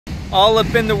all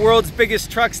up in the world's biggest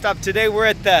truck stop. Today we're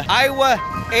at the Iowa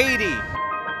 80.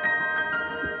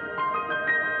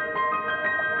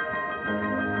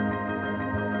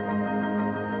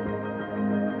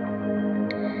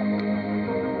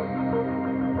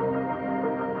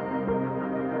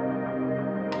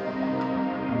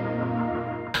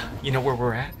 You know where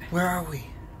we're at? Where are we?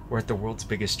 We're at the world's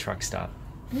biggest truck stop.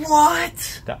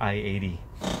 What? The I-80.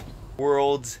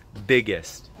 World's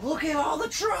biggest. Look at all the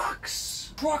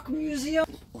trucks. Truck museum.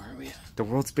 Where are we at? The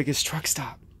world's biggest truck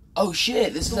stop. Oh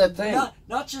shit, this is that thing.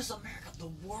 Not just America, the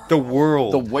world. The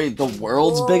world. The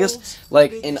world's biggest?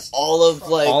 Like in all of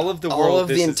all of the world. All of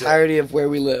the entirety of where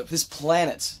we live. This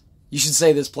planet. You should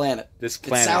say this planet. This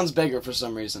planet. It sounds bigger for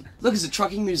some reason. Look, it's a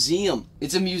trucking museum.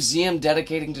 It's a museum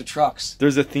dedicating to trucks.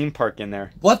 There's a theme park in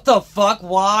there. What the fuck?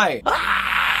 Why?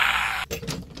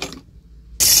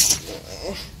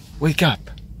 Wake up.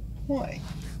 Why?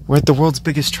 We're at the world's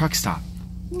biggest truck stop.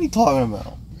 What are you talking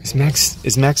about?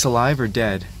 Is Max alive or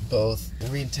dead? Both.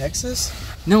 Are we in Texas?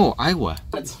 No, Iowa.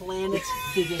 The planet's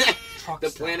biggest truck stop. The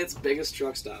planet's biggest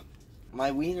truck stop.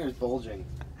 My wiener's bulging.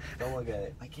 Don't look at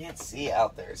it. I can't see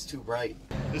out there. It's too bright.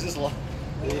 This is long.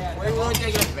 Wait, will I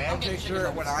take a fan picture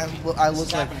when I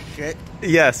look like shit?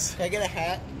 Yes. Can I get a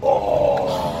hat?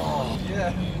 Oh.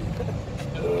 Yeah.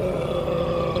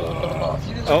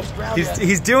 Oh,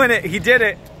 he's doing it. He did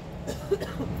it.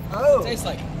 Oh. It tastes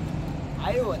like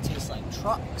Iowa. Tastes like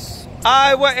trucks.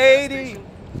 Iowa 80.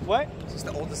 What? Is this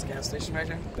the oldest gas station right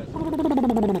here?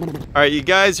 All right, you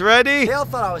guys ready? They all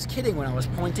thought I was kidding when I was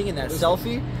pointing in that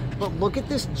selfie, but look at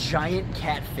this giant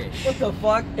catfish. What the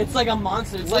fuck? It's like a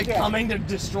monster. It's like coming to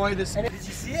destroy this. Did you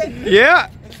see it? Yeah.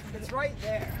 It's right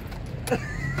there.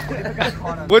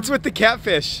 What's with the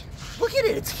catfish? Look at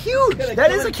it. It's huge.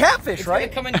 That is a catfish, right?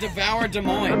 It's gonna come and devour Des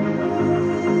Moines.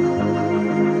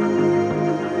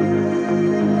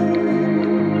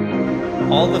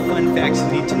 All the fun facts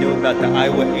you need to know about the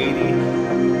Iowa 80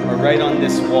 are right on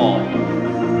this wall.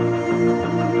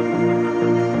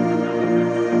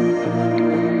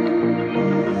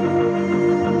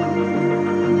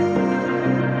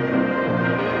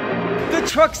 The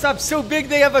truck stop's so big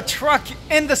they have a truck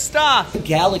in the stop. The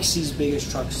galaxy's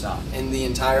biggest truck stop. In the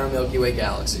entire Milky Way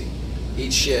galaxy.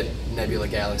 Eat shit, Nebula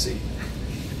Galaxy.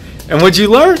 And what'd you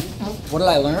learn? What did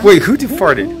I learn? Wait, who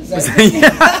farted?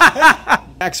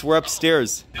 Max, we're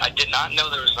upstairs. I did not know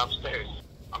there was an upstairs.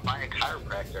 I'm buying a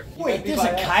chiropractor. Wait, there's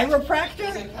a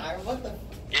chiropractor?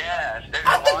 Yeah.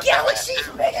 At the galaxy's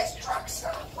biggest truck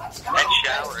stop. Let's go. And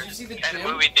showers. And a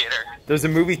movie theater. There's a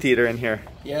movie theater in here.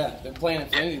 Yeah, they're playing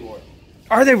Infinity War.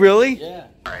 Are they really? Yeah.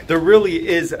 There really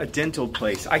is a dental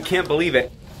place. I can't believe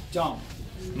it. Don't.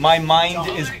 My mind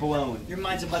is blown. Your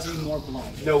mind's about to be more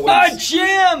blown. No way. A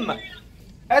gym!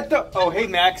 At the hey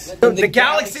Max, the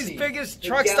galaxy's biggest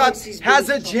truck stop has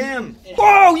a gym.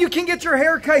 Whoa, you can get your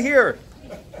hair cut here.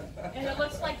 And it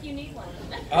looks like you need one.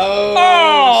 Oh,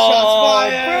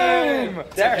 shots fired! Boom!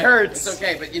 That hurts. It's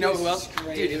okay, but you know who else?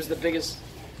 Dude, it was the biggest.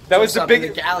 That was the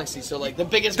biggest galaxy. So like the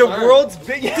biggest. The burn. world's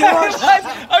biggest.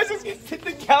 I was just gonna say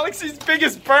the galaxy's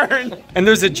biggest burn. And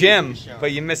there's a gym,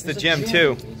 but you missed the gym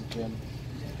too.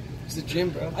 It's the gym,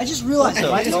 bro. I just realized,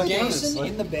 am I the only games. person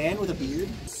in the band with a beard?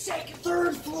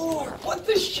 Third floor. What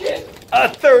the shit? A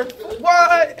third.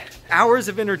 What? Hours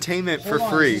of entertainment for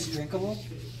free. Is this drinkable?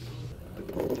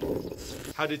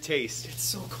 How'd it taste? It's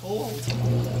so cold.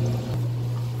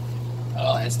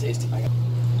 Oh, that's tasty.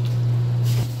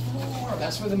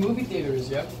 That's where the movie theater is,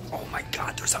 yep. Oh my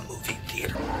God, there's a movie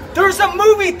theater. There's a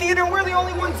movie theater and we're the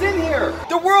only ones in here.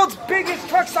 The world's biggest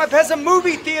truck stop has a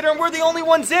movie theater and we're the only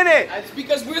ones in it. That's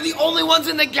because we're the only ones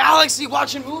in the galaxy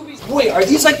watching movies. Wait, are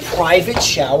these like private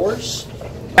showers?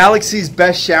 Galaxy's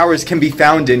best showers can be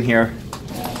found in here.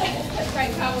 That's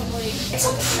right, probably. It's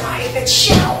a private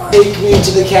shower. Take me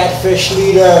to the catfish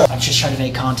leader. I'm just trying to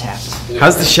make contact.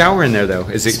 How's the shower in there though?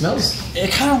 Is it smells?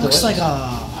 It kind of looks like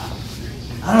a...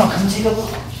 I don't know, come take a look.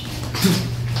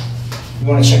 You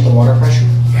want to check the water pressure?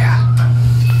 Yeah.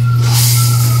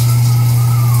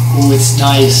 Ooh, it's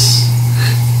nice.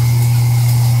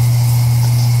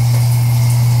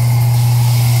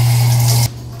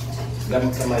 That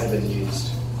might have been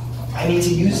used. I need to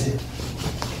use it.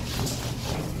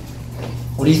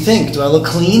 What do you think? Do I look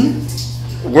clean?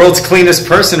 World's cleanest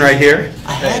person right here.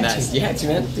 I had nice. to. Yeah,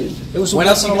 man. Dude. It was a When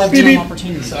else once in a you lifetime beep?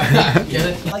 opportunity. Get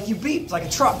it? Like you beeped, like a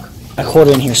truck. I caught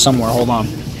it in here somewhere, hold on.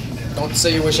 Don't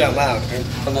say your wish out loud.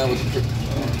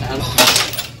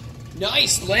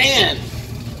 Nice land.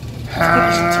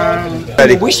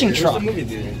 The wishing truck.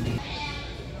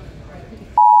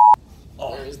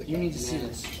 Oh, You need to see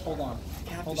this. Hold on.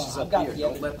 Hold catfish is on, up I've got here. the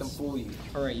Don't let them fool you.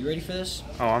 All right, you ready for this?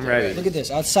 Oh, I'm ready. Look at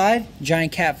this. Outside,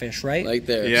 giant catfish, right? Right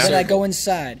there. Yeah. Then I go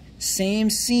inside. Same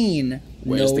scene.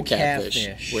 Where's no the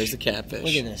catfish? Where's the catfish?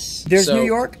 Look at this. There's So, New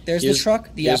York. There's the here's-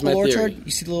 truck. The here's apple my theory. orchard.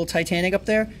 You see the little Titanic up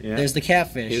there? Yeah. There's the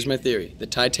catfish. Here's my theory. The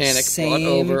Titanic Same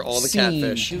brought over all the scene.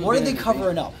 catfish. What are they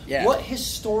covering up? Yeah. What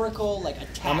historical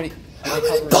attack? How many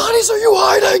bodies bodies are you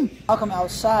hiding? How come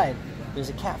outside there's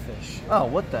a catfish? Oh,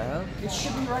 what the hell? It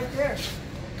should be right there.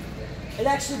 It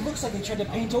actually looks like they tried to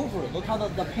paint over it. Look how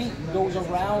the paint goes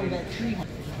around that tree.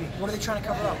 What are they trying to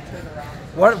cover up?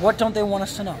 What don't they want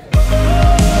us to know?